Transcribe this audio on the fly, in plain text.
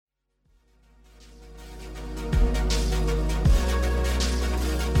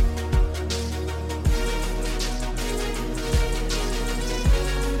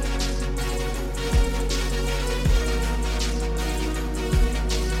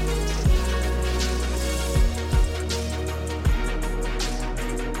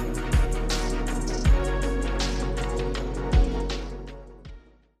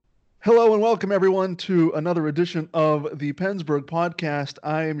welcome everyone to another edition of the Pennsburg podcast.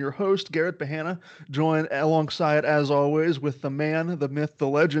 I am your host, Garrett Bahana, joined alongside, as always, with the man, the myth, the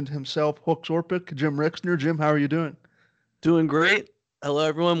legend himself, Hooks Orpik, Jim Rixner. Jim, how are you doing? Doing great. Hello,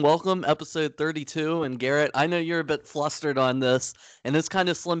 everyone. Welcome, episode 32. And Garrett, I know you're a bit flustered on this, and it's kind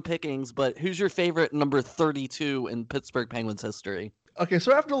of slim pickings, but who's your favorite number 32 in Pittsburgh Penguins history? Okay,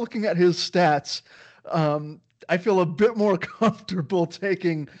 so after looking at his stats, um, I feel a bit more comfortable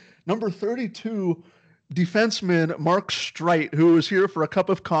taking number 32 defenseman Mark Streit, who was here for a cup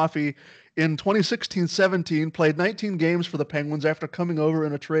of coffee in 2016-17, played 19 games for the Penguins after coming over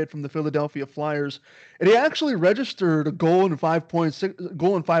in a trade from the Philadelphia Flyers. And he actually registered a goal and 5 points,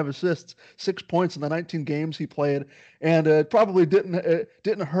 goal and 5 assists, 6 points in the 19 games he played. And it probably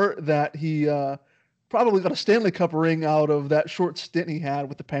didn't hurt that he probably got a Stanley Cup ring out of that short stint he had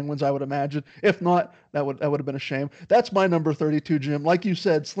with the Penguins, I would imagine. If not, that would have been a shame. That's my number 32, Jim. Like you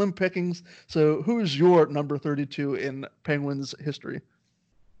said, slim pickings. So who's your number 32 in Penguins history?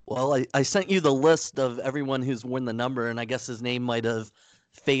 Well, I sent you the list of everyone who's won the number, and I guess his name might have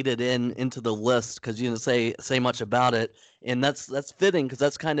faded into the list because you didn't say much about it, and that's fitting because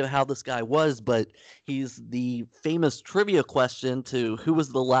that's kind of how this guy was. But he's the famous trivia question to who was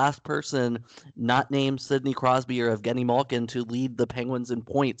the last person not named Sidney Crosby or Evgeny Malkin to lead the Penguins in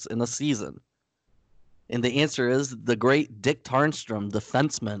points in a season. And the answer is the great Dick Tarnstrom,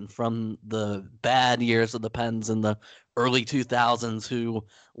 defenseman from the bad years of the Pens in the early 2000s, who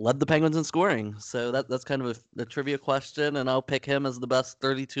led the Penguins in scoring. So that's kind of a trivia question, and I'll pick him as the best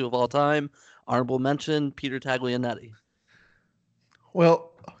 32 of all time. Honorable mention, Peter Taglianetti.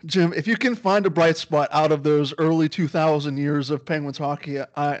 Well, Jim, if you can find a bright spot out of those early 2000 years of Penguins hockey,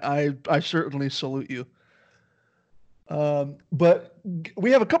 I certainly salute you. But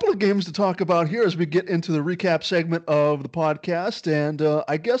we have a couple of games to talk about here as we get into the recap segment of the podcast. And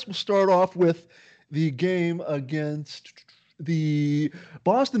I guess we'll start off with the game against the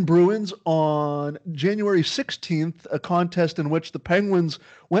Boston Bruins on January 16th, a contest in which the Penguins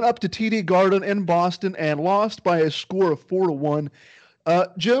went up to TD Garden in Boston and lost by a score of 4-1.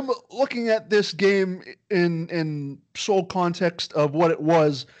 Jim, looking at this game in sole context of what it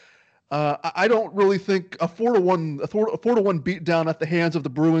was, I don't really think a 4-1 beatdown at the hands of the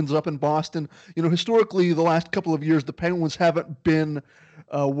Bruins up in Boston. You know, historically, the last couple of years, the Penguins haven't been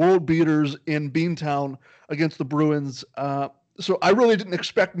world beaters in Beantown against the Bruins. So I really didn't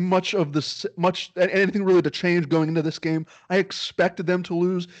expect anything really to change going into this game. I expected them to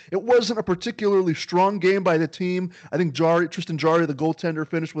lose. It wasn't a particularly strong game by the team. I think Tristan Jarry, the goaltender,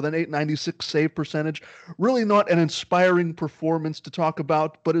 finished with an .896 save percentage. Really not an inspiring performance to talk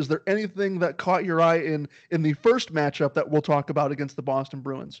about, but is there anything that caught your eye in the first matchup that we'll talk about against the Boston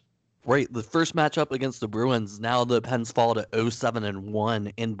Bruins? Right, the first matchup against the Bruins, now the Pens fall to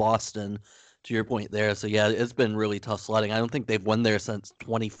 0-7-1 in Boston, to your point there. So, yeah, it's been really tough sledding. I don't think they've won there since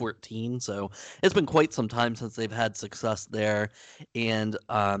 2014, so it's been quite some time since they've had success there. And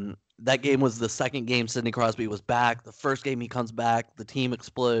that game was the second game Sidney Crosby was back. The first game he comes back, the team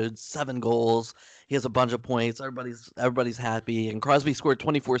explodes, 7 goals. He has a bunch of points. Everybody's happy. And Crosby scored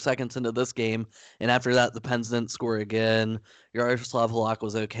 24 seconds into this game, and after that, the Pens didn't score again. Yaroslav Halak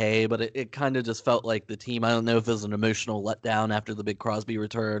was okay, but it kind of just felt like the team, I don't know if it was an emotional letdown after the big Crosby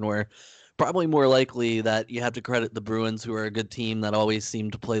return, or probably more likely that you have to credit the Bruins, who are a good team that always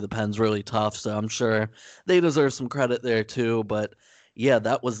seem to play the Pens really tough. So I'm sure they deserve some credit there too. But yeah,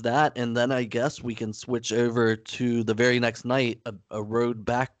 that was that. And then I guess we can switch over to the very next night, a road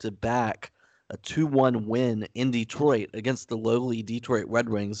back-to-back, a 2-1 win in Detroit against the lowly Detroit Red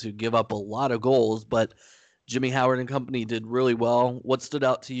Wings, who give up a lot of goals, but Jimmy Howard and company did really well. What stood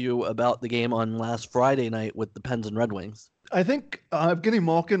out to you about the game on last Friday night with the Pens and Red Wings? I think Evgeny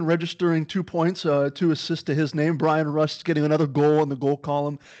Malkin registering 2 points, 2 assists to his name. Brian Rust getting another goal in the goal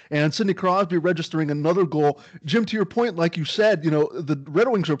column, and Sidney Crosby registering another goal. Jim, to your point, like you said, you know, the Red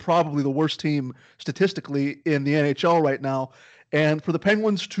Wings are probably the worst team statistically in the NHL right now, and for the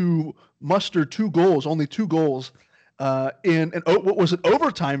Penguins to muster 2 goals, only 2 goals, in what was an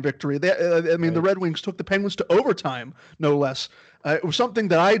overtime victory. The Red Wings took the Penguins to overtime, no less. It was something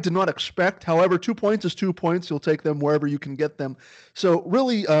that I did not expect. However, 2 points is 2 points. You'll take them wherever you can get them. So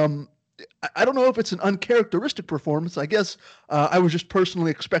really, I don't know if it's an uncharacteristic performance. I guess I was just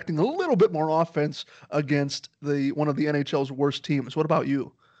personally expecting a little bit more offense against one of the NHL's worst teams. What about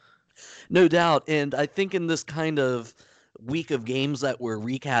you? No doubt. And I think in this kind of week of games that we're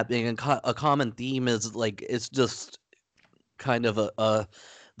recapping, and a common theme is like it's just kind of a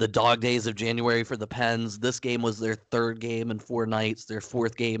the dog days of January for the Pens. This game was their third game in 4 nights, their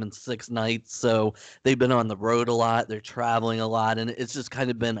fourth game in 6 nights. So they've been on the road a lot. They're traveling a lot, and it's just kind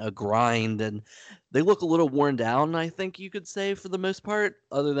of been a grind. And they look a little worn down, I think you could say, for the most part,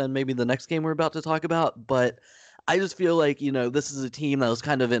 other than maybe the next game we're about to talk about. But I just feel like, this is a team that was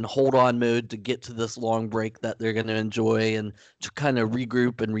kind of in hold on mode to get to this long break that they're going to enjoy and to kind of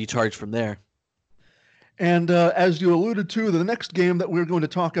regroup and recharge from there. And as you alluded to, the next game that we're going to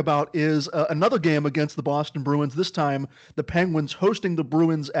talk about is another game against the Boston Bruins. This time, the Penguins hosting the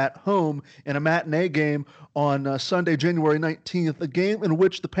Bruins at home in a matinee game on Sunday, January 19th, a game in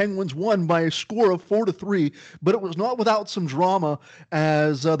which the Penguins won by a score of 4-3, but it was not without some drama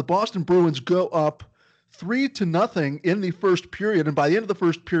as the Boston Bruins go up 3-0 in the first period. And by the end of the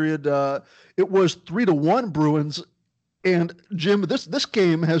first period, it was 3-1 Bruins. And Jim, this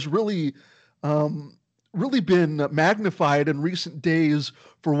game has really been magnified in recent days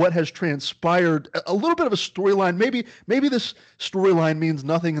for what has transpired. A little bit of a storyline. Maybe this storyline means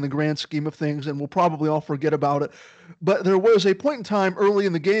nothing in the grand scheme of things, and we'll probably all forget about it. But there was a point in time early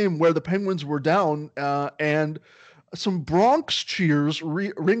in the game where the Penguins were down, and some Bronx cheers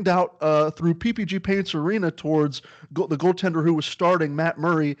ringed out through PPG Paints Arena towards the goaltender who was starting, Matt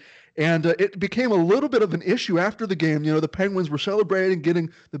Murray. And it became a little bit of an issue after the game. The Penguins were celebrating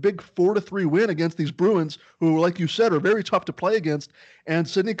getting the big 4-3 win against these Bruins, who, like you said, are very tough to play against. And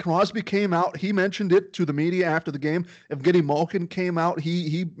Sidney Crosby came out. He mentioned it to the media after the game. Evgeny Malkin came out.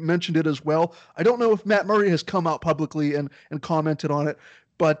 He mentioned it as well. I don't know if Matt Murray has come out publicly and commented on it,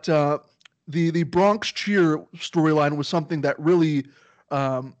 but the Bronx cheer storyline was something that really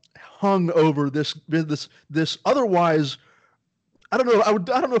hung over this otherwise. I don't know.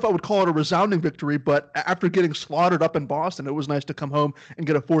 I don't know if I would call it a resounding victory, but after getting slaughtered up in Boston, it was nice to come home and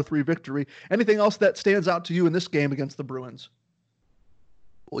get a 4-3 victory. Anything else that stands out to you in this game against the Bruins?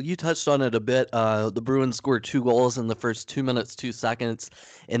 Well, you touched on it a bit. The Bruins scored 2 goals in the first 2 minutes, 2 seconds.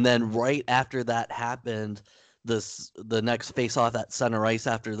 And then right after that happened, the next face-off at center ice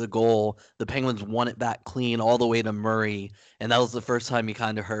after the goal, the Penguins won it back clean all the way to Murray. And that was the first time you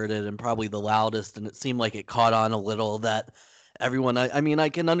kind of heard it and probably the loudest. And it seemed like it caught on a little that everyone, I mean, I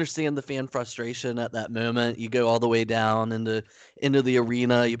can understand the fan frustration at that moment. You go all the way down into the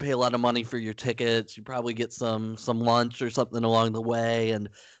arena. You pay a lot of money for your tickets. You probably get some lunch or something along the way. And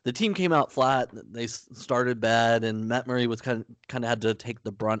the team came out flat. They started bad, and Matt Murray was kind of had to take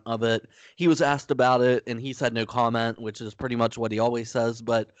the brunt of it. He was asked about it, and he said no comment, which is pretty much what he always says.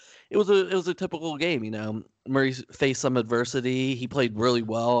 But it was a typical game. Murray faced some adversity. He played really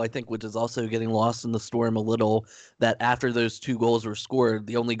well, I think, which is also getting lost in the storm a little, that after those 2 goals were scored,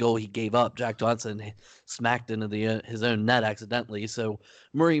 the only goal he gave up, Jack Johnson smacked into his own net accidentally. So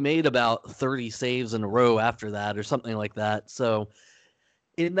Murray made about 30 saves in a row after that or something like that. So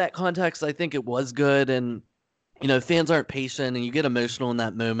in that context, I think it was good. And fans aren't patient, and you get emotional in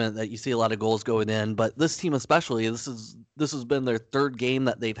that moment that you see a lot of goals going in. But this team especially, this has been their third game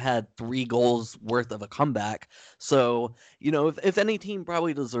that they've had 3 goals worth of a comeback. So, if any team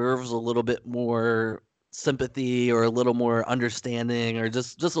probably deserves a little bit more sympathy or a little more understanding or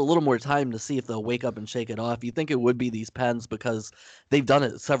just a little more time to see if they'll wake up and shake it off, you think it would be these Pens, because they've done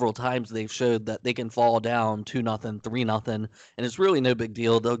it several times. They've showed that they can fall down 2-0, 3-0, and it's really no big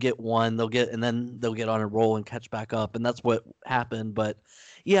deal. They'll get one, and then they'll get on a roll and catch back up, and that's what happened. But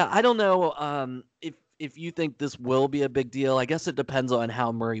yeah, I don't know if you think this will be a big deal. I guess it depends on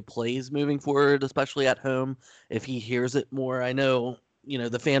how Murray plays moving forward, especially at home, if he hears it more. I know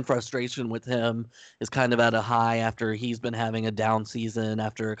the fan frustration with him is kind of at a high after he's been having a down season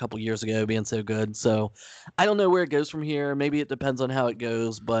after a couple years ago being so good. So I don't know where it goes from here. Maybe it depends on how it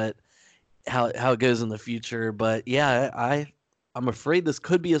goes, but how it goes in the future. But yeah, I'm afraid this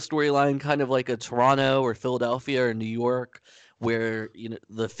could be a storyline kind of like a Toronto or Philadelphia or New York, where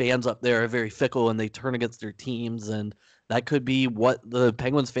the fans up there are very fickle and they turn against their teams, and that could be what the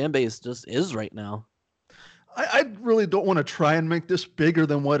Penguins fan base just is right now. I really don't want to try and make this bigger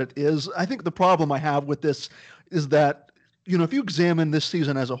than what it is. I think the problem I have with this is that, if you examine this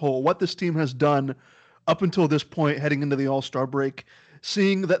season as a whole, what this team has done up until this point heading into the All-Star break,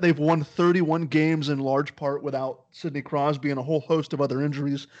 seeing that they've won 31 games in large part without Sidney Crosby and a whole host of other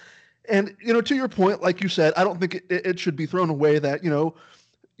injuries. And, to your point, like you said, I don't think it should be thrown away that,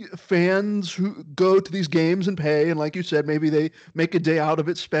 fans who go to these games and pay, and like you said, maybe they make a day out of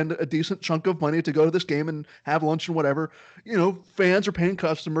it, spend a decent chunk of money to go to this game and have lunch and whatever. Fans are paying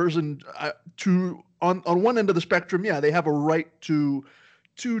customers, and on one end of the spectrum, yeah, they have a right to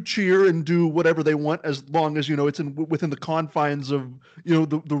to cheer and do whatever they want as long as, it's within the confines of,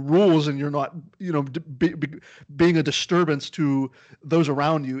 the rules, and you're not, being a disturbance to those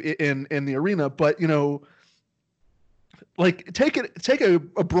around you in the arena. But, like take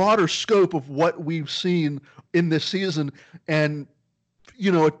a broader scope of what we've seen in this season, and a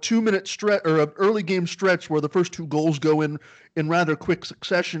 2-minute stretch or an early game stretch where the first 2 goals go in rather quick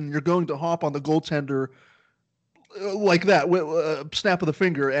succession. You're going to hop on the goaltender like that, snap of the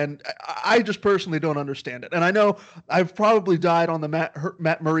finger, and I just personally don't understand it. And I know I've probably died on the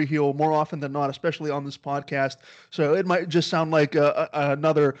Matt Murray heel more often than not, especially on this podcast. So it might just sound like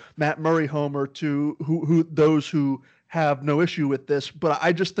another Matt Murray homer to those who have no issue with this, but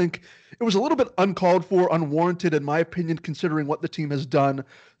I just think it was a little bit uncalled for, unwarranted, in my opinion, considering what the team has done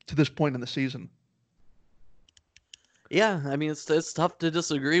to this point in the season. Yeah, I mean, it's tough to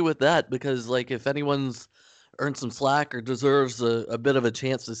disagree with that, because, like, if anyone's earned some slack or deserves a bit of a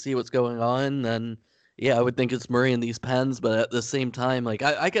chance to see what's going on, then yeah, I would think it's Murray and these Pens. But at the same time, like,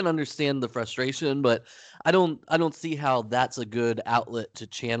 I can understand the frustration, but I don't see how that's a good outlet to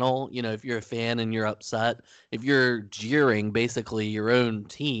channel. If you're a fan and you're upset, if you're jeering basically your own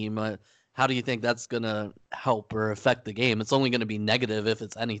team, how do you think that's going to help or affect the game? It's only going to be negative if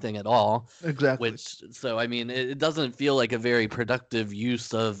it's anything at all. Exactly. So, I mean, it doesn't feel like a very productive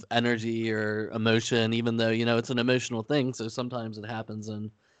use of energy or emotion, even though, it's an emotional thing. So sometimes it happens,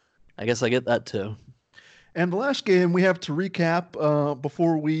 and I guess I get that too. And the last game we have to recap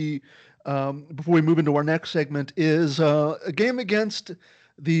before we move into our next segment is a game against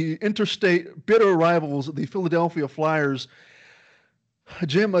the interstate bitter rivals, the Philadelphia Flyers.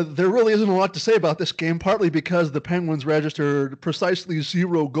 Jim, there really isn't a lot to say about this game, partly because the Penguins registered precisely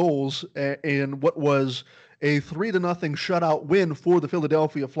 0 goals in what was a 3-0 shutout win for the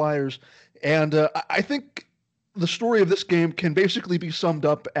Philadelphia Flyers. And I think the story of this game can basically be summed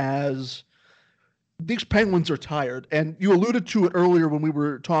up as these Penguins are tired. And you alluded to it earlier when we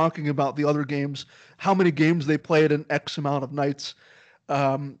were talking about the other games, how many games they played in X amount of nights.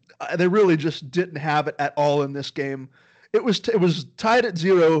 They really just didn't have it at all in this game. It was tied at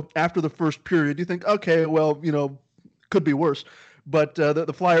 0 after the first period. You think, okay, well, could be worse. But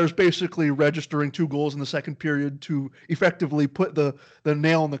the Flyers basically registering 2 goals in the second period to effectively put the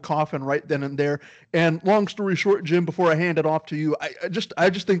nail in the coffin right then and there. And long story short, Jim, before I hand it off to you, I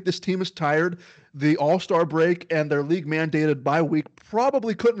just think this team is tired. The All-Star break and their league-mandated bye week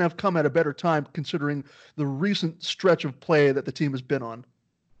probably couldn't have come at a better time, considering the recent stretch of play that the team has been on.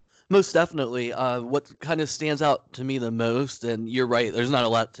 Most definitely. What kind of stands out to me the most, and you're right, there's not a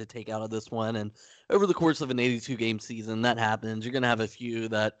lot to take out of this one. And over the course of an 82-game season, that happens. You're going to have a few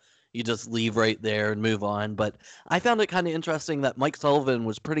that you just leave right there and move on. But I found it kind of interesting that Mike Sullivan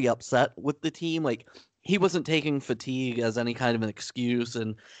was pretty upset with the team. Like, he wasn't taking fatigue as any kind of an excuse.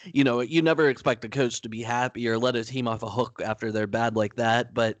 And, you never expect a coach to be happy or let a team off a hook after they're bad like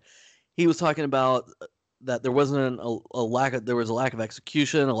that. But he was talking about that there wasn't there was a lack of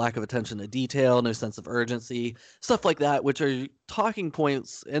execution, a lack of attention to detail, no sense of urgency, stuff like that, which are talking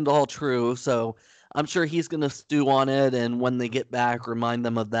points and all true. So I'm sure he's going to stew on it, and when they get back, remind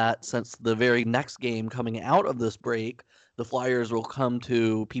them of that, since the very next game coming out of this break, the Flyers will come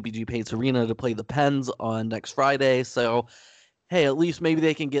to PPG Paints Arena to play the Pens on next Friday. So, hey, at least maybe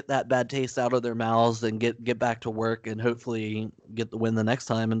they can get that bad taste out of their mouths and get back to work and hopefully get the win the next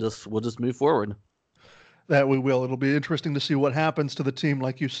time, and we'll just move forward. That we will. It'll be interesting to see what happens to the team,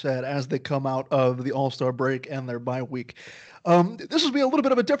 like you said, as they come out of the All-Star break and their bye week. This will be a little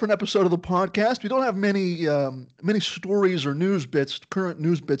bit of a different episode of the podcast. We don't have many stories or current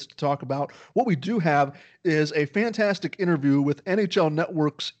news bits to talk about. What we do have is a fantastic interview with NHL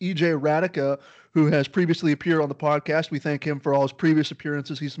Network's EJ Radica, who has previously appeared on the podcast. We thank him for all his previous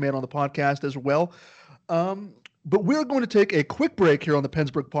appearances he's made on the podcast as well. But we're going to take a quick break here on the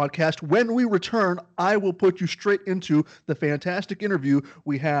Pennsburg podcast. When we return, I will put you straight into the fantastic interview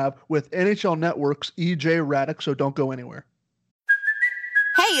we have with NHL Network's EJ Radic, so don't go anywhere.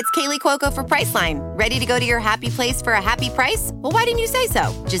 Hey, it's Kaylee Cuoco for Priceline. Ready to go to your happy place for a happy price? Well, why didn't you say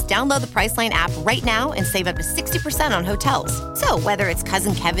so? Just download the Priceline app right now and save up to 60% on hotels. So whether it's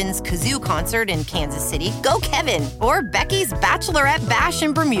Cousin Kevin's Kazoo Concert in Kansas City, go Kevin, or Becky's Bachelorette Bash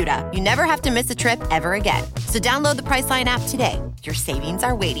in Bermuda, you never have to miss a trip ever again. So download the Priceline app today. Your savings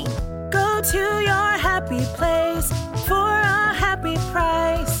are waiting. Go to your happy place for a happy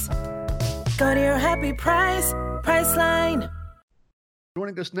price. Go to your happy price, Priceline.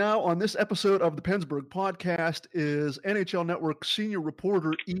 Joining us now on this episode of the Pennsburg podcast is NHL Network senior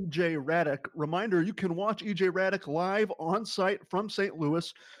reporter EJ Radek. Reminder, you can watch EJ Radek live on site from St.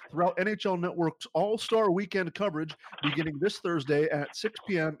 Louis throughout NHL Network's All-Star Weekend coverage beginning this Thursday at 6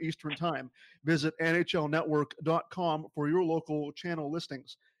 p.m. Eastern Time. Visit NHLnetwork.com for your local channel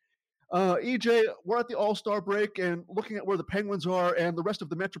listings. EJ, we're at the All-Star break and looking at where the Penguins are and the rest of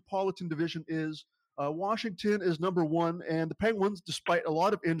the Metropolitan Division is. Washington is number one, and the Penguins, despite a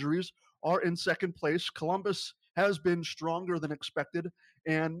lot of injuries, are in second place. Columbus has been stronger than expected,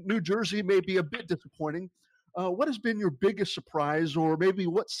 and New Jersey may be a bit disappointing. What has been your biggest surprise, or maybe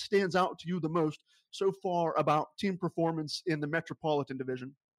what stands out to you the most so far about team performance in the Metropolitan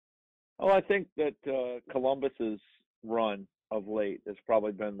Division? Well, I think that Columbus's run of late has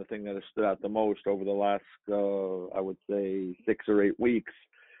probably been the thing that has stood out the most over the last, I would say, 6 or 8 weeks.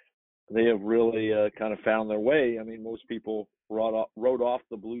 They have really kind of found their way. I mean, most people wrote off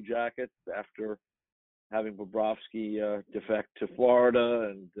the Blue Jackets after having Bobrovsky defect to Florida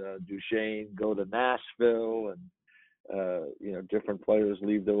and Duchesne go to Nashville and, different players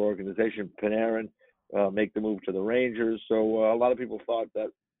leave their organization. Panarin make the move to the Rangers. So a lot of people thought that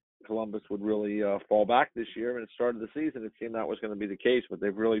Columbus would really fall back this year. And at the start of the season, it seemed that was going to be the case, but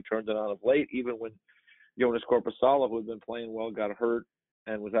they've really turned it on of late. Even when Jonas Korpisalo, who had been playing well, got hurt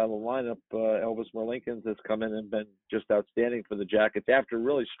and was out of the lineup, Elvis Merzlikins has come in and been just outstanding for the Jackets after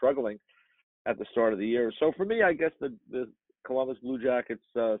really struggling at the start of the year. So for me, I guess the Columbus Blue Jackets'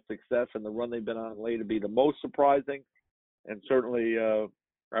 success and the run they've been on lately to be the most surprising. And certainly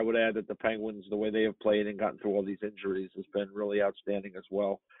I would add that the Penguins, the way they have played and gotten through all these injuries, has been really outstanding as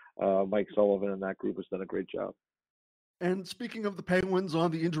well. Mike Sullivan and that group has done a great job. And speaking of the Penguins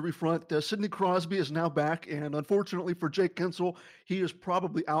on the injury front, Sidney Crosby is now back, and unfortunately for Jake Guentzel, he is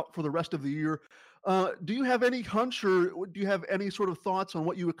probably out for the rest of the year. Do you have any hunch or do you have any sort of thoughts on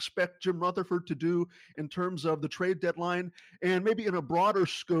what you expect Jim Rutherford to do in terms of the trade deadline? And maybe in a broader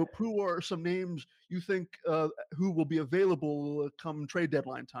scope, who are some names you think who will be available come trade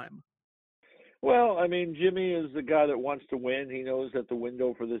deadline time? Well, I mean, Jimmy is the guy that wants to win. He knows that the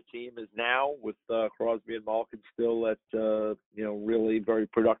window for this team is now with Crosby and Malkin still at, really very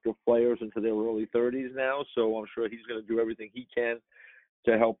productive players into their early 30s now. So I'm sure he's going to do everything he can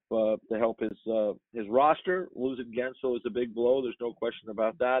to help his roster. Losing Guentzel is a big blow. There's no question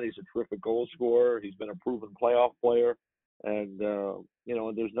about that. He's a terrific goal scorer. He's been a proven playoff player. And,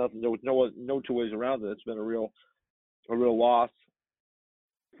 there's no two ways around it. It's been a real loss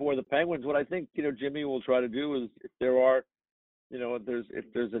for the Penguins. What I think, Jimmy will try to do is if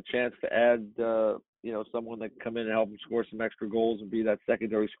there's a chance to add, someone that can come in and help him score some extra goals and be that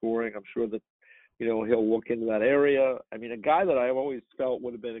secondary scoring, I'm sure that, he'll look into that area. I mean, a guy that I've always felt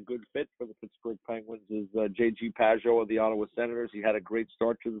would have been a good fit for the Pittsburgh Penguins is J.G. Pageau of the Ottawa Senators. He had a great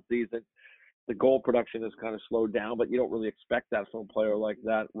start to the season. The goal production has kind of slowed down, but you don't really expect that from a player like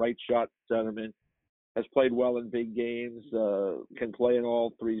that. Right shot centerman. Has played well in big games, can play in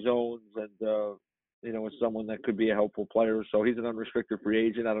all three zones, and, is someone that could be a helpful player. So he's an unrestricted free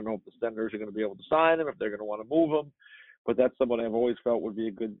agent. I don't know if the Senators are going to be able to sign him, if they're going to want to move him, but that's someone I've always felt would be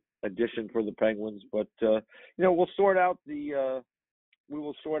a good addition for the Penguins. But, we'll sort out the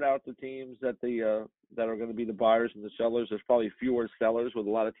teams that that are going to be the buyers and the sellers. There's probably fewer sellers with a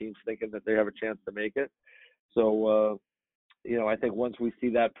lot of teams thinking that they have a chance to make it. So, I think once we see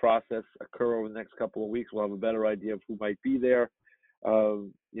that process occur over the next couple of weeks, we'll have a better idea of who might be there.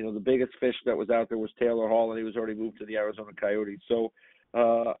 The biggest fish that was out there was Taylor Hall, and he was already moved to the Arizona Coyotes. So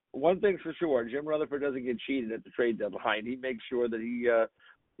one thing's for sure, Jim Rutherford doesn't get cheated at the trade deadline. He makes sure that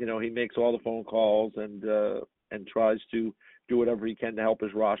he makes all the phone calls and tries to do whatever he can to help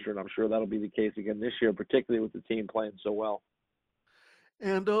his roster, and I'm sure that'll be the case again this year, particularly with the team playing so well.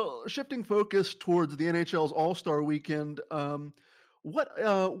 And shifting focus towards the NHL's All-Star Weekend, what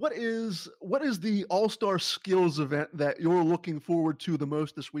is the All-Star Skills event that you're looking forward to the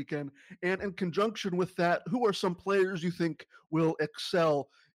most this weekend? And in conjunction with that, who are some players you think will excel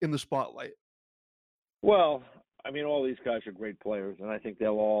in the spotlight? Well, I mean, all these guys are great players, and I think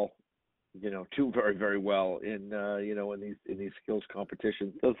they'll all, do very, very well in these skills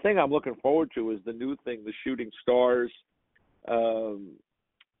competitions. The thing I'm looking forward to is the new thing, the Shooting Stars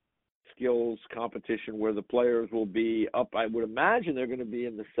skills competition, where the players will be up. I would imagine they're going to be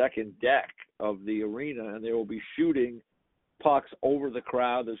in the second deck of the arena, and they will be shooting pucks over the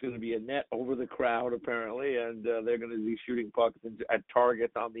crowd. There's going to be a net over the crowd, apparently, and they're going to be shooting pucks at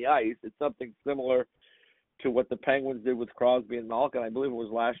targets on the ice. It's something similar to what the Penguins did with Crosby and Malkin. I believe it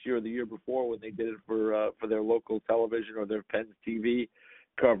was last year or the year before when they did it for their local television or their Pens TV.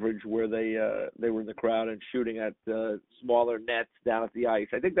 coverage where they were in the crowd and shooting at smaller nets down at the ice.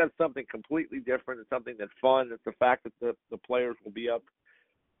 I think that's something completely different. It's something that's fun. It's the fact that the players will be up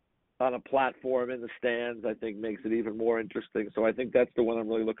on a platform in the stands, I think makes it even more interesting. So I think that's the one I'm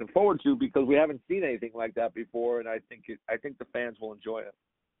really looking forward to, because we haven't seen anything like that before, and I think the fans will enjoy it.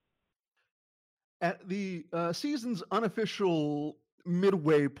 At the season's unofficial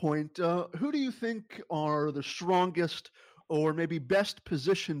midway point, who do you think are the strongest or maybe best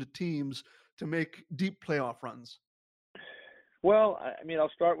positioned teams to make deep playoff runs? Well, I mean,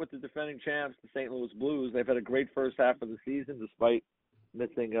 I'll start with the defending champs, the St. Louis Blues. They've had a great first half of the season despite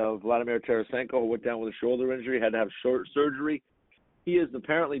missing Vladimir Tarasenko, who went down with a shoulder injury, had to have surgery. He is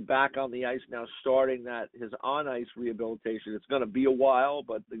apparently back on the ice now, starting his on-ice rehabilitation. It's going to be a while,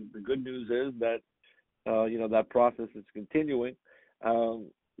 but the good news is that that process is continuing.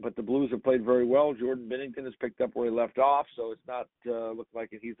 But the Blues have played very well. Jordan Binnington has picked up where he left off, so it's not looked like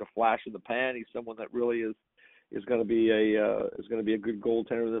he's a flash in the pan. He's someone that really is going to be a good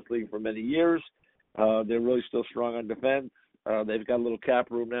goaltender in this league for many years. They're really still strong on defense. They've got a little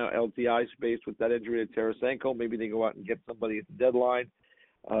cap room now, LTI space with that injury to Tarasenko. Maybe they go out and get somebody at the deadline.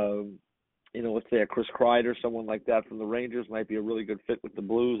 Let's say a Chris Kreider, someone like that from the Rangers might be a really good fit with the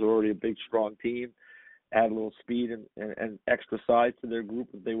Blues. They're already a big, strong team. Add a little speed and extra size to their group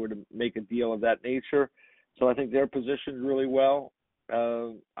if they were to make a deal of that nature. So I think they're positioned really well.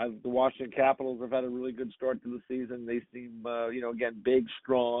 The Washington Capitals have had a really good start to the season. They seem, again, big,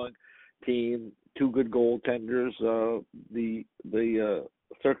 strong team, two good goaltenders. The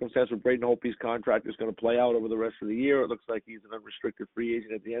circumstance with Braden Holtby's contract is going to play out over the rest of the year. It looks like he's an unrestricted free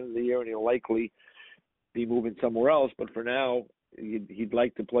agent at the end of the year, and he'll likely be moving somewhere else. But for now, he'd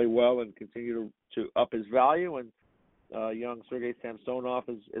like to play well and continue to up his value. And young Sergei Samsonov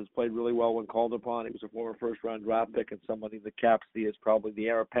has played really well when called upon. He was a former first-round draft pick and somebody the Caps see as probably the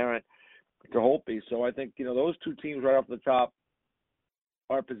heir apparent to Holtby. So I think, those two teams right off the top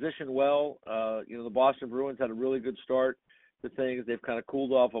are positioned well. The Boston Bruins had a really good start to things. They've kind of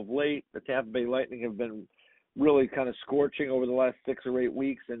cooled off of late. The Tampa Bay Lightning have been really kind of scorching over the last 6 or 8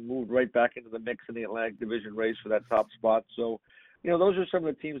 weeks and moved right back into the mix in the Atlantic Division race for that top spot. So, those are some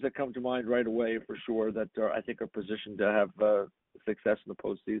of the teams that come to mind right away for sure that I think are positioned to have success in the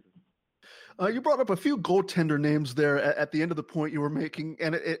postseason. You brought up a few goaltender names there at the end of the point you were making,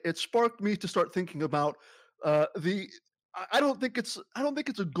 and it sparked me to start thinking about I don't think it's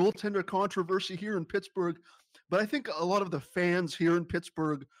a goaltender controversy here in Pittsburgh, but I think a lot of the fans here in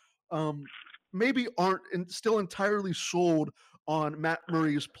Pittsburgh maybe aren't still entirely sold on Matt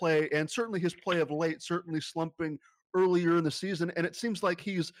Murray's play, and certainly his play of late, certainly slumping earlier in the season. And it seems like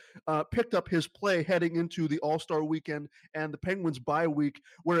he's picked up his play heading into the All-Star weekend and the Penguins bye week,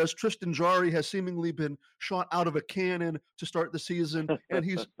 whereas Tristan Jarry has seemingly been shot out of a cannon to start the season, and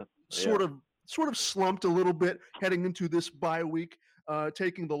he's sort of slumped a little bit heading into this bye week,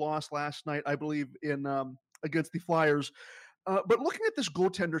 taking the loss last night, I believe, in against the Flyers. But looking at this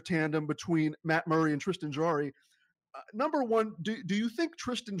goaltender tandem between Matt Murray and Tristan Jarry, number one, do you think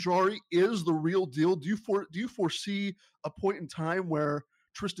Tristan Jarry is the real deal? Do you foresee a point in time where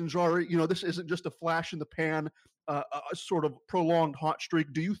Tristan Jarry, this isn't just a flash in the pan, a sort of prolonged hot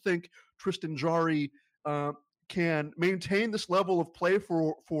streak? Do you think Tristan Jarry can maintain this level of play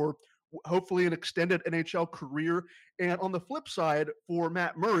for hopefully an extended NHL career? And on the flip side, for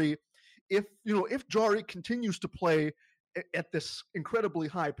Matt Murray, if Jarry continues to play at this incredibly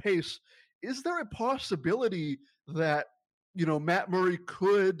high pace, is there a possibility that Matt Murray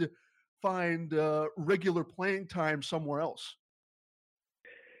could find regular playing time somewhere else?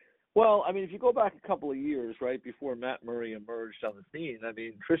 Well, I mean, if you go back a couple of years, right, before Matt Murray emerged on the scene, I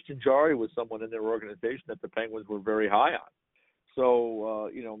mean, Tristan Jarry was someone in their organization that the Penguins were very high on. So,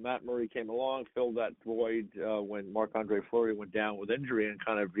 Matt Murray came along, filled that void when Marc-Andre Fleury went down with injury and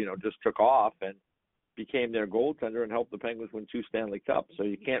kind of, just took off and became their goaltender and helped the Penguins win 2 Stanley Cups. So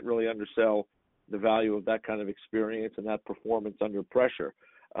you can't really undersell the value of that kind of experience and that performance under pressure.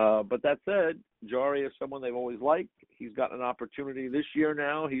 But that said, Jarry is someone they've always liked. He's gotten an opportunity this year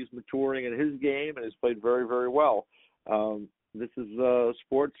now. He's maturing in his game and has played very, very well. This is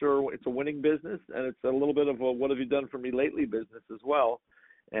sports, it's a winning business, and it's a little bit of a what have you done for me lately business as well.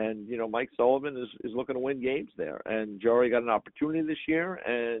 And, Mike Sullivan is looking to win games there. And Jarry got an opportunity this year,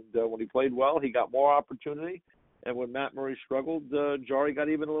 and when he played well, he got more opportunity. And when Matt Murray struggled, Jarry got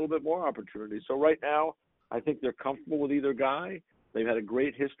even a little bit more opportunity. So right now, I think they're comfortable with either guy. They've had a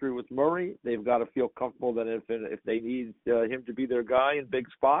great history with Murray. They've got to feel comfortable that if they need him to be their guy in big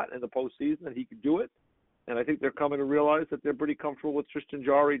spot in the postseason, that he can do it. and I think they're coming to realize that they're pretty comfortable with Tristan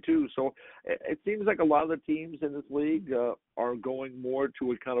Jarry too. So it seems like a lot of the teams in this league are going more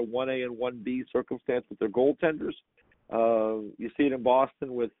to a kind of 1A and 1B circumstance with their goaltenders. You see it in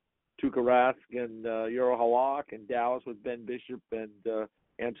Boston with Tuukka Rask and Jaro Halak, and Dallas with Ben Bishop and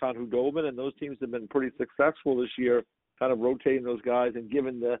Anton Khudobin, and those teams have been pretty successful this year, kind of rotating those guys and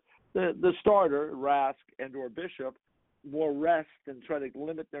giving the starter, Rask and or Bishop, more rest and try to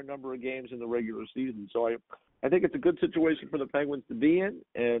limit their number of games in the regular season. So I think it's a good situation for the Penguins to be in,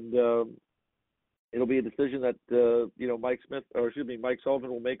 and it'll be a decision that Mike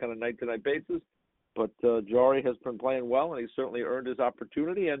Sullivan will make on a night-to-night basis. But Jarry has been playing well, and he's certainly earned his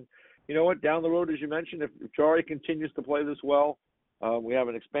opportunity. And you know what? Down the road, as you mentioned, if Jarry continues to play this well, we have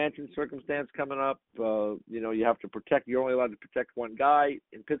an expansion circumstance coming up. You have to protect. You're only allowed to protect one guy.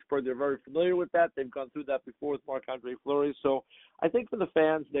 In Pittsburgh, they're very familiar with that. They've gone through that before with Marc-Andre Fleury. So I think for the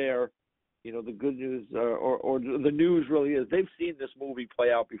fans there, the good news or the news really is they've seen this movie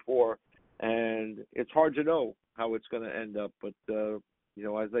play out before, and it's hard to know how it's going to end up. But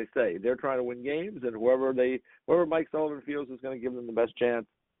as they say, they're trying to win games, and whoever Mike Sullivan feels is going to give them the best chance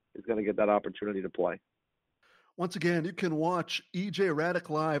is going to get that opportunity to play. Once again, you can watch E.J. Radick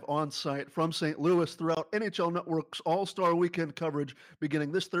live on site from St. Louis throughout NHL Network's All-Star Weekend coverage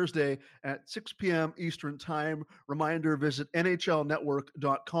beginning this Thursday at 6 p.m. Eastern Time. Reminder, visit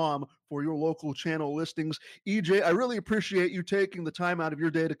NHLnetwork.com for your local channel listings. EJ, I really appreciate you taking the time out of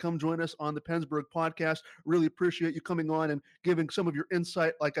your day to come join us on the Pennsburg podcast. Really appreciate you coming on and giving some of your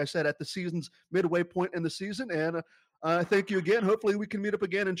insight, like I said, at the season's midway point in the season. And thank you again. Hopefully we can meet up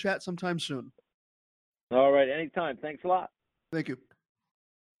again and chat sometime soon. All right, anytime. Thanks a lot. Thank you.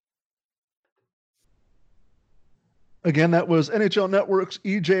 Again, that was NHL Network's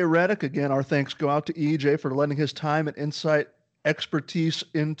E.J. Radick. Again, our thanks go out to E.J. for lending his time and insight, expertise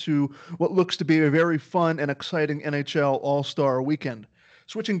into what looks to be a very fun and exciting NHL All-Star Weekend.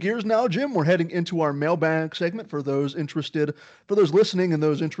 Switching gears now, Jim, we're heading into our mailbag segment for those listening and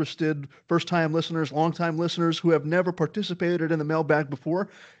those interested, first-time listeners, long-time listeners who have never participated in the mailbag before.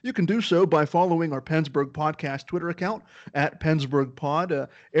 You can do so by following our Pennsburg Podcast Twitter account at PennsburgPod.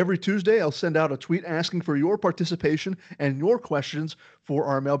 Every Tuesday, I'll send out a tweet asking for your participation and your questions for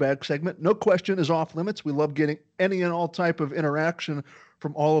our mailbag segment. No question is off limits. We love getting any and all type of interaction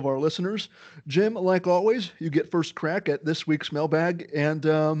from all of our listeners. Jim, like always, you get first crack at this week's mailbag, and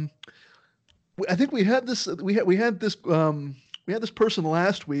I think we had this person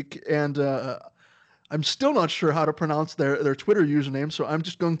last week, and I'm still not sure how to pronounce their Twitter username, so I'm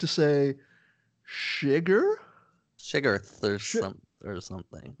just going to say Shiger or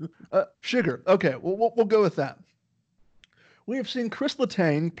something. Shiger. Okay, we'll go with that. We have seen Chris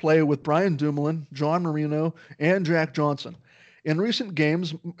Letang play with Brian Dumoulin, John Marino, and Jack Johnson. In recent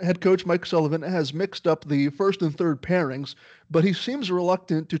games, head coach Mike Sullivan has mixed up the first and third pairings, but he seems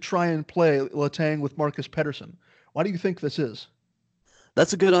reluctant to try and play Letang with Marcus Pettersson. Why do you think this is?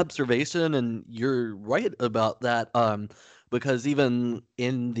 That's a good observation, and you're right about that, because even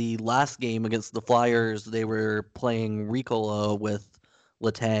in the last game against the Flyers, they were playing Ricola with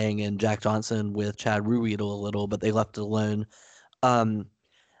Letang and Jack Johnson with Chad Ruhwedel a little, but they left it alone.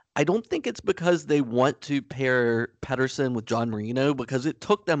 I don't think it's because they want to pair Pettersson with John Marino, because it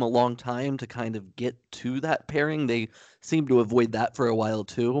took them a long time to kind of get to that pairing. They seem to avoid that for a while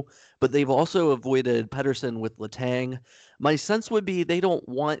too, but they've also avoided Pettersson with Letang. My sense would be they don't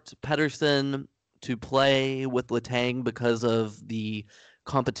want Pettersson to play with Letang because of the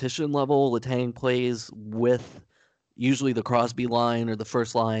competition level. Letang plays with usually the Crosby line or the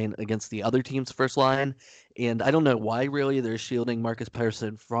first line against the other team's first line. And I don't know why really they're shielding Marcus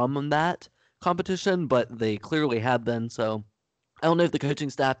Pettersson from that competition, but they clearly have been. So I don't know if the coaching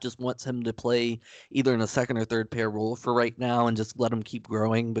staff just wants him to play either in a second or third pair role for right now and just let him keep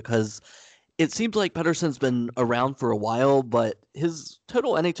growing, because it seems like Pettersson's been around for a while, but his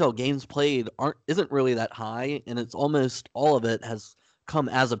total NHL games played isn't really that high, and it's almost all of it has come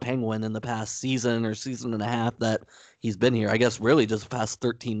as a Penguin in the past season or season and a half that he's been here. I guess really just the past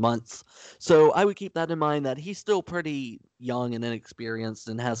 13 months. So I would keep that in mind, that he's still pretty young and inexperienced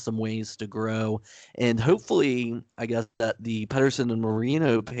and has some ways to grow. And hopefully, I guess that the Pettersson and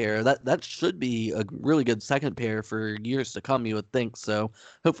Marino pair, that should be a really good second pair for years to come, you would think. So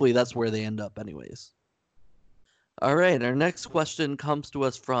hopefully that's where they end up anyways. All right, our next question comes to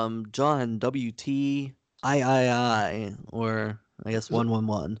us from John WT III, or I guess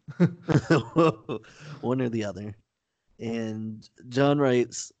 111. One or the other. And John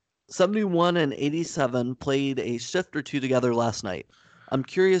writes, 71 and 87 played a shift or two together last night. I'm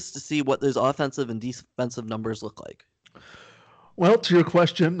curious to see what those offensive and defensive numbers look like. Well, to your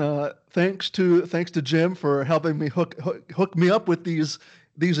question, thanks to Jim for helping me hook me up with these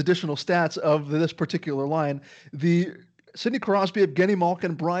additional stats of this particular line. The Sidney Crosby, Evgeny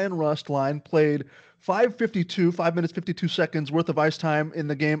Malkin, Brian Rust line played 5 minutes 52 seconds worth of ice time in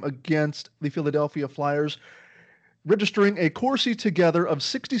the game against the Philadelphia Flyers, registering a Corsi together of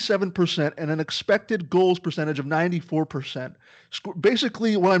 67% and an expected goals percentage of 94%.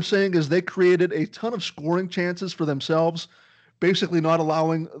 Basically, what I'm saying is they created a ton of scoring chances for themselves, basically not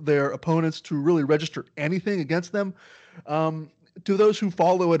allowing their opponents to really register anything against them. To those who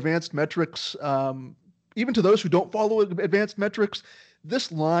follow advanced metrics, even to those who don't follow advanced metrics,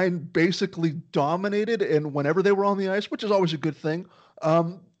 this line basically dominated and whenever they were on the ice, which is always a good thing.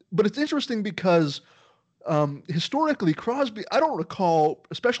 But it's interesting because historically, Crosby, I don't recall,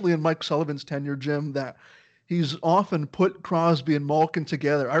 especially in Mike Sullivan's tenure, Jim, that he's often put Crosby and Malkin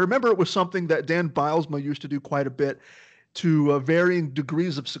together. I remember it was something that Dan Bilesma used to do quite a bit, to varying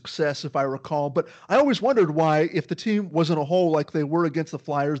degrees of success, if I recall. But I always wondered why, if the team was in a hole like they were against the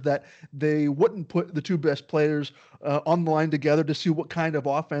Flyers, that they wouldn't put the two best players on the line together to see what kind of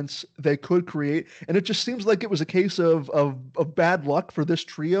offense they could create. And it just seems like it was a case of bad luck for this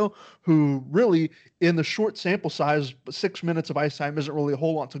trio, who really, in the short sample size, 6 minutes of ice time isn't really a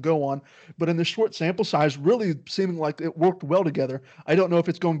whole lot to go on, but in the short sample size, really seeming like it worked well together. I don't know if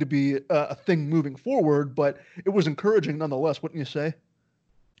it's going to be a thing moving forward, but it was encouraging nonetheless, wouldn't you say?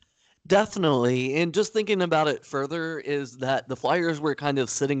 Definitely. And just thinking about it further is that the Flyers were kind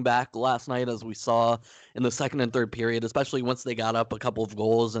of sitting back last night, as we saw in the second and third period, especially once they got up a couple of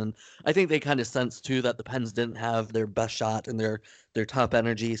goals. And I think they kind of sensed too that the Pens didn't have their best shot and their top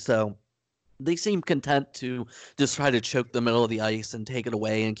energy. So they seem content to just try to choke the middle of the ice and take it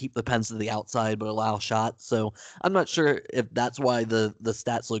away and keep the Pens to the outside but allow shots. So I'm not sure if that's why the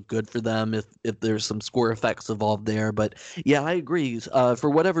stats look good for them, if there's some score effects involved there. But yeah, I agree. For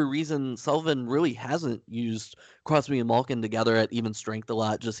whatever reason, Sullivan really hasn't used Crosby and Malkin together at even strength a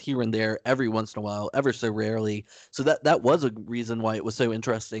lot, just here and there every once in a while, ever so rarely. So that was a reason why it was so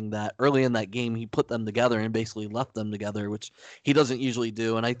interesting that early in that game he put them together and basically left them together, which he doesn't usually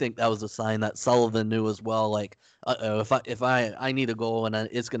do. And I think that was a sign that Sullivan knew as well, like, if I need a goal, and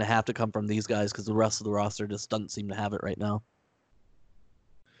it's going to have to come from these guys because the rest of the roster just doesn't seem to have it right now.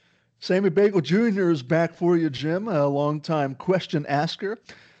 Sammy Bagel Jr. is back for you, Jim, a longtime question asker.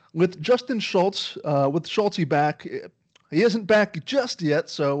 With Justin Schultz, with Schultzy back, he isn't back just yet,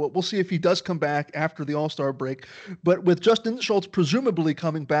 so we'll see if he does come back after the All-Star break. But with Justin Schultz presumably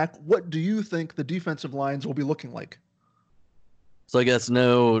coming back, what do you think the defensive lines will be looking like? So I guess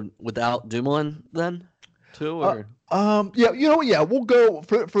no without Dumoulin then, too? Or? We'll go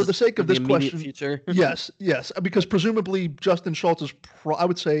for the sake of this question. Future. yes, because presumably Justin Schultz is, I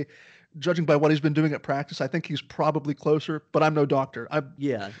would say, judging by what he's been doing at practice, I think he's probably closer, but I'm no doctor.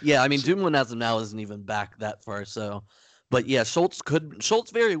 Yeah. I mean, Dumoulin as of now isn't even back that far, so. But yeah, Schultz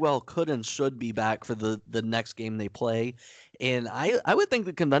very well could and should be back for the next game they play. And I would think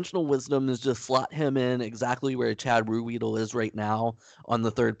the conventional wisdom is just slot him in exactly where Chad Ruhwedel is right now on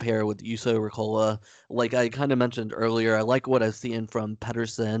the third pair with Juuso Riikola. Like I kind of mentioned earlier, I like what I've seen from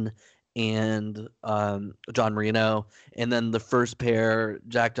Pettersson and John Marino, and then the first pair,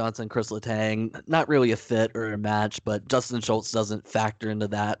 Jack Johnson, Chris Letang, not really a fit or a match, but Justin Schultz doesn't factor into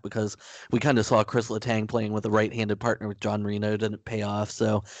that because we kind of saw Chris Letang playing with a right-handed partner with John Marino, didn't pay off.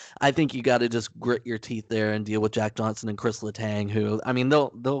 So I think you got to just grit your teeth there and deal with Jack Johnson and Chris Letang, who, I mean,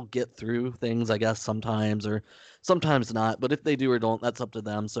 they'll get through things, I guess, sometimes, or sometimes not, but if they do or don't, that's up to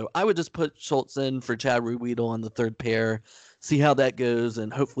them. So I would just put Schultz in for Chad Ruhwedel on the third pair, see how that goes,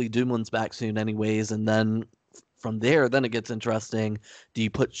 and hopefully Dumoulin's back soon anyways, and then from there, then it gets interesting. Do you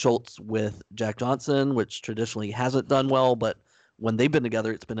put Schultz with Jack Johnson, which traditionally hasn't done well, but when they've been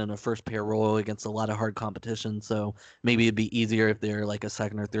together, it's been in a first pair role against a lot of hard competition, so maybe it'd be easier if they're like a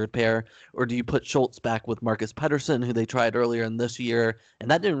second or third pair? Or do you put Schultz back with Marcus Pettersson, who they tried earlier in this year,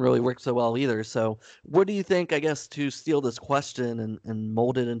 and that didn't really work so well either? So what do you think, I guess, to steal this question and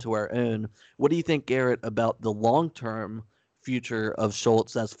mold it into our own, what do you think, Garrett, about the long-term future of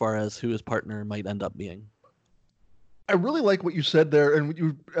Schultz as far as who his partner might end up being? I really like what you said there, and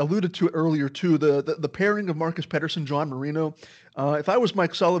you alluded to it earlier too. The pairing of Marcus Pettersson, John Marino. If I was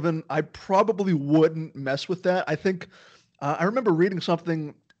Mike Sullivan, I probably wouldn't mess with that. I think I remember reading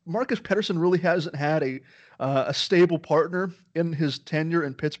something. Marcus Pettersson really hasn't had a stable partner in his tenure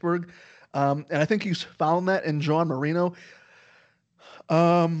in Pittsburgh, and I think he's found that in John Marino.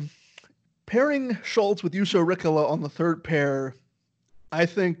 Pairing Schultz with Juuso Riikola on the third pair, I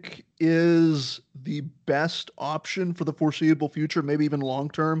think is the best option for the foreseeable future, maybe even long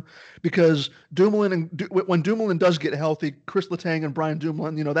term, because when Dumoulin does get healthy, Chris Letang and Brian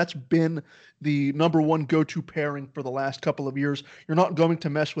Dumoulin, that's been the number one go-to pairing for the last couple of years. You're not going to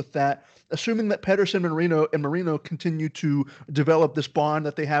mess with that. Assuming that Pedersen and Marino continue to develop this bond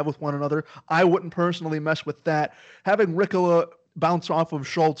that they have with one another, I wouldn't personally mess with that. Having Ricola bounce off of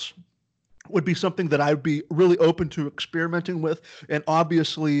Schultz would be something that I would be really open to experimenting with. And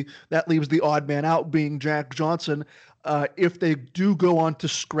obviously that leaves the odd man out being Jack Johnson. If they do go on to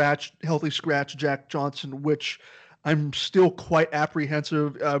healthy scratch Jack Johnson, which I'm still quite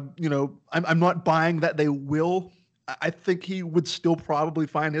apprehensive, I'm not buying that they will. I think he would still probably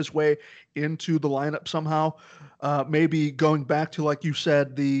find his way into the lineup somehow. Maybe going back to, like you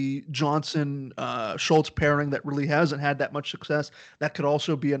said, the Johnson Schultz pairing that really hasn't had that much success. That could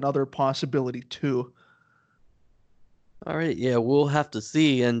also be another possibility too. All right, yeah, we'll have to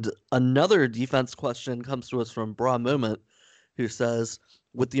see. And another defense question comes to us from Bra Moment, who says,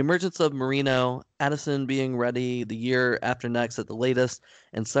 with the emergence of Marino, Addison being ready the year after next at the latest,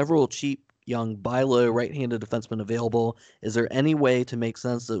 and several cheap young buy low right-handed defensemen available, is there any way to make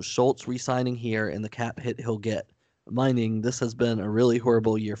sense of Schultz re-signing here and the cap hit he'll get? Minding this has been a really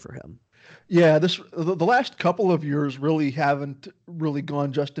horrible year for him. Yeah, the last couple of years really haven't really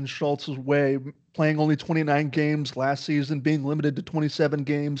gone Justin Schultz's way, playing only 29 games last season, being limited to 27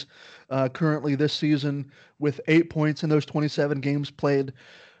 games currently this season with 8 points in those 27 games played.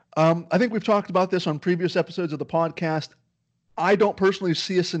 I think we've talked about this on previous episodes of the podcast. I don't personally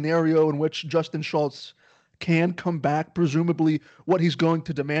see a scenario in which Justin Schultz can come back, presumably what he's going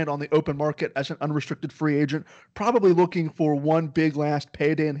to demand on the open market as an unrestricted free agent, probably looking for one big last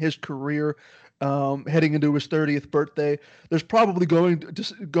payday in his career, heading into his 30th birthday. There's probably going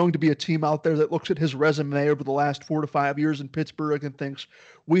to be a team out there that looks at his resume over the last 4 to 5 years in Pittsburgh and thinks,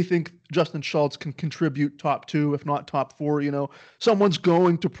 we think Justin Schultz can contribute top 2, if not top 4. Someone's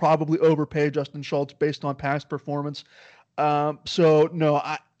going to probably overpay Justin Schultz based on past performance. So no,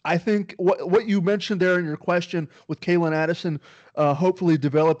 I think what you mentioned there in your question with Calen Addison, hopefully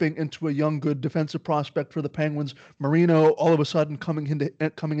developing into a young, good defensive prospect for the Penguins. Marino all of a sudden coming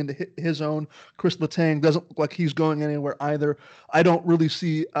into his own. Chris Letang doesn't look like he's going anywhere either. I don't really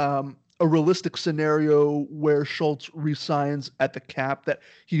see a realistic scenario where Schultz resigns at the cap that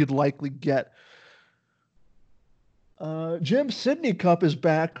he'd likely get. Jim, Sidney Cup is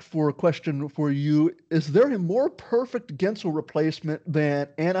back for a question for you. Is there a more perfect Gensel replacement than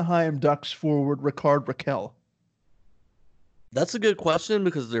Anaheim Ducks forward Rickard Rakell? That's a good question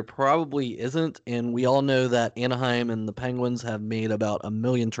because there probably isn't, and we all know that Anaheim and the Penguins have made about 1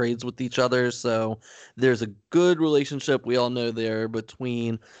 million trades with each other, so there's a good relationship we all know there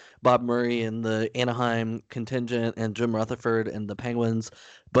between Bob Murray and the Anaheim contingent and Jim Rutherford and the Penguins.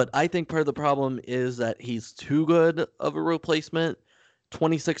 But I think part of the problem is that he's too good of a replacement.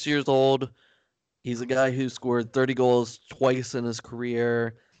 26 years old. He's a guy who scored 30 goals twice in his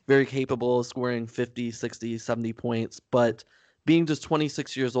career, very capable of scoring 50, 60, 70 points, but being just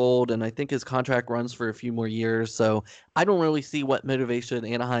 26 years old, and I think his contract runs for a few more years, so I don't really see what motivation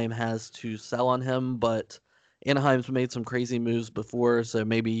Anaheim has to sell on him, but Anaheim's made some crazy moves before, so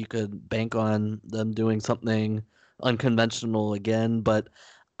maybe you could bank on them doing something unconventional again, but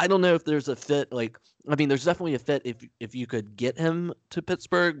I don't know if there's a fit. There's definitely a fit if you could get him to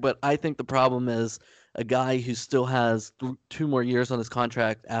Pittsburgh, but I think the problem is a guy who still has 2 more years on his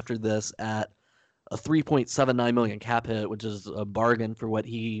contract after this at a $3.79 million cap hit, which is a bargain for what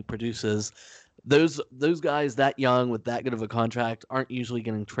he produces. Those guys that young with that good of a contract aren't usually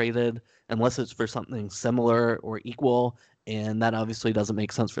getting traded unless it's for something similar or equal, and that obviously doesn't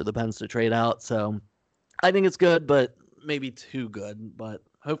make sense for the Pens to trade out. So I think it's good, but maybe too good, but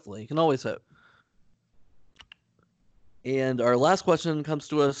hopefully you can always hope. And our last question comes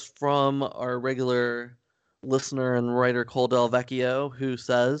to us from our regular listener and writer Cole Del Vecchio, who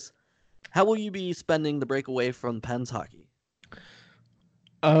says, how will you be spending the break away from Pens hockey?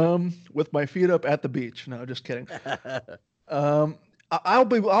 With my feet up at the beach. No, just kidding. I'll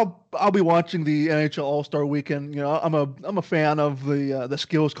be watching the NHL All-Star Weekend. I'm a fan of the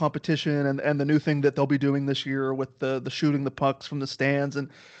skills competition and the new thing that they'll be doing this year with the shooting the pucks from the stands. And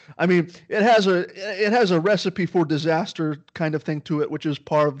I mean, it has a recipe for disaster kind of thing to it, which is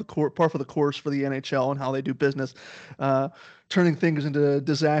par for the course for the NHL and how they do business, turning things into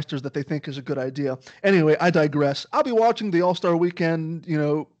disasters that they think is a good idea. Anyway, I digress. I'll be watching the All-Star Weekend,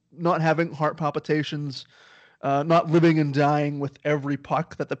 not having heart palpitations, not living and dying with every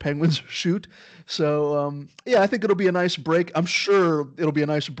puck that the Penguins shoot. So yeah, I think it'll be a nice break. I'm sure it'll be a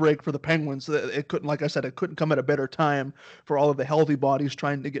nice break for the Penguins. It couldn't, like I said, it couldn't come at a better time for all of the healthy bodies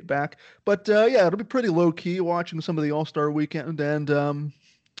trying to get back. But yeah, it'll be pretty low key watching some of the All-Star weekend, and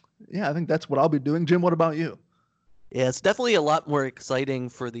yeah, I think that's what I'll be doing. Jim, what about you? Yeah, it's definitely a lot more exciting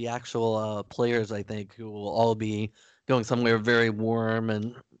for the actual players, I think, who will all be going somewhere very warm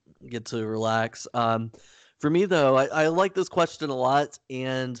and get to relax. For me, though, I like this question a lot,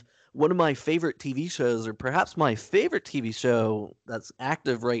 and one of my favorite TV shows, or perhaps my favorite TV show that's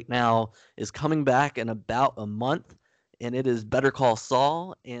active right now, is coming back in about a month, and it is Better Call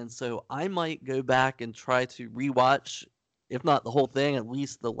Saul. And so I might go back and try to rewatch, if not the whole thing, at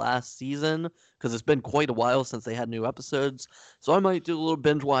least the last season, because it's been quite a while since they had new episodes. So I might do a little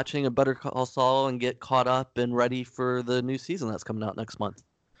binge watching of Better Call Saul and get caught up and ready for the new season that's coming out next month.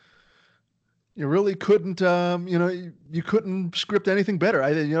 You really couldn't, you couldn't script anything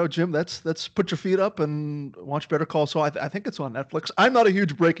better. Jim, that's put your feet up and watch Better Call Saul. I think it's on Netflix. I'm not a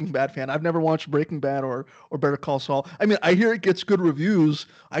huge Breaking Bad fan. I've never watched Breaking Bad or Better Call Saul. I mean, I hear it gets good reviews.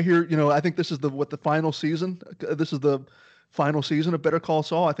 I hear, I think this is the final season. This is the final season of Better Call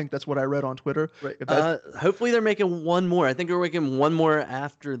Saul. I think that's what I read on Twitter. Right. Hopefully they're making one more. I think they're making one more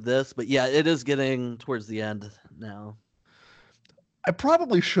after this, but yeah, it is getting towards the end now. I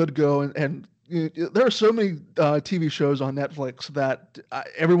probably should go and there are so many TV shows on Netflix that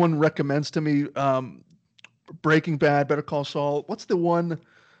everyone recommends to me. Breaking Bad, Better Call Saul. What's the one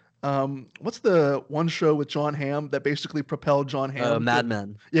show with Jon Hamm that basically propelled Jon Hamm? Mad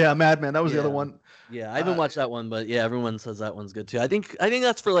Men. Yeah, Mad Men. That was the other one. Yeah, I haven't watched that one, but yeah, everyone says that one's good too. I think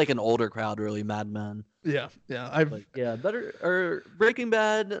that's for like an older crowd, really. Mad Men. Yeah. Breaking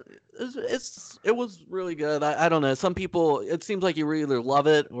Bad. It was really good. I don't know. Some people, it seems like you either love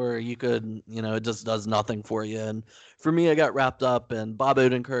it or you could, it just does nothing for you. And for me, I got wrapped up in Bob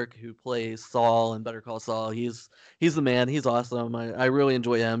Odenkirk, who plays Saul in Better Call Saul. He's the man. He's awesome. I really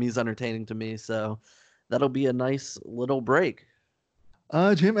enjoy him. He's entertaining to me. So that'll be a nice little break.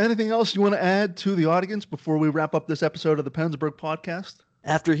 Jim, anything else you want to add to the audience before we wrap up this episode of the Pennsburg Podcast?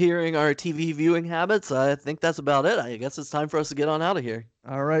 After hearing our TV viewing habits, I think that's about it. I guess it's time for us to get on out of here.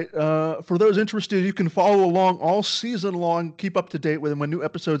 All right. For those interested, you can follow along all season long. Keep up to date with when new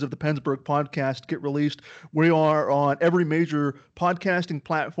episodes of the Pennsburg Podcast get released. We are on every major podcasting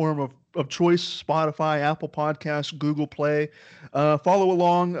platform of choice: Spotify, Apple Podcasts, Google Play. Follow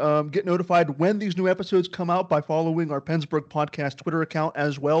along. Get notified when these new episodes come out by following our Pennsburg Podcast Twitter account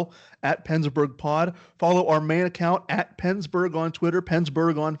as well, at Pennsburg Pod. Follow our main account at Pennsburg on Twitter,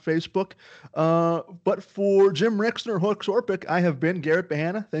 Pennsburg on Facebook. But for Jim Rixner, Hooks Orpik, I have been Garrett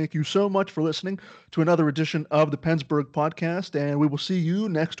Bahana. Thank you so much for listening to another edition of the Pennsburg Podcast, and we will see you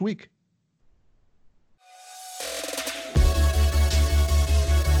next week.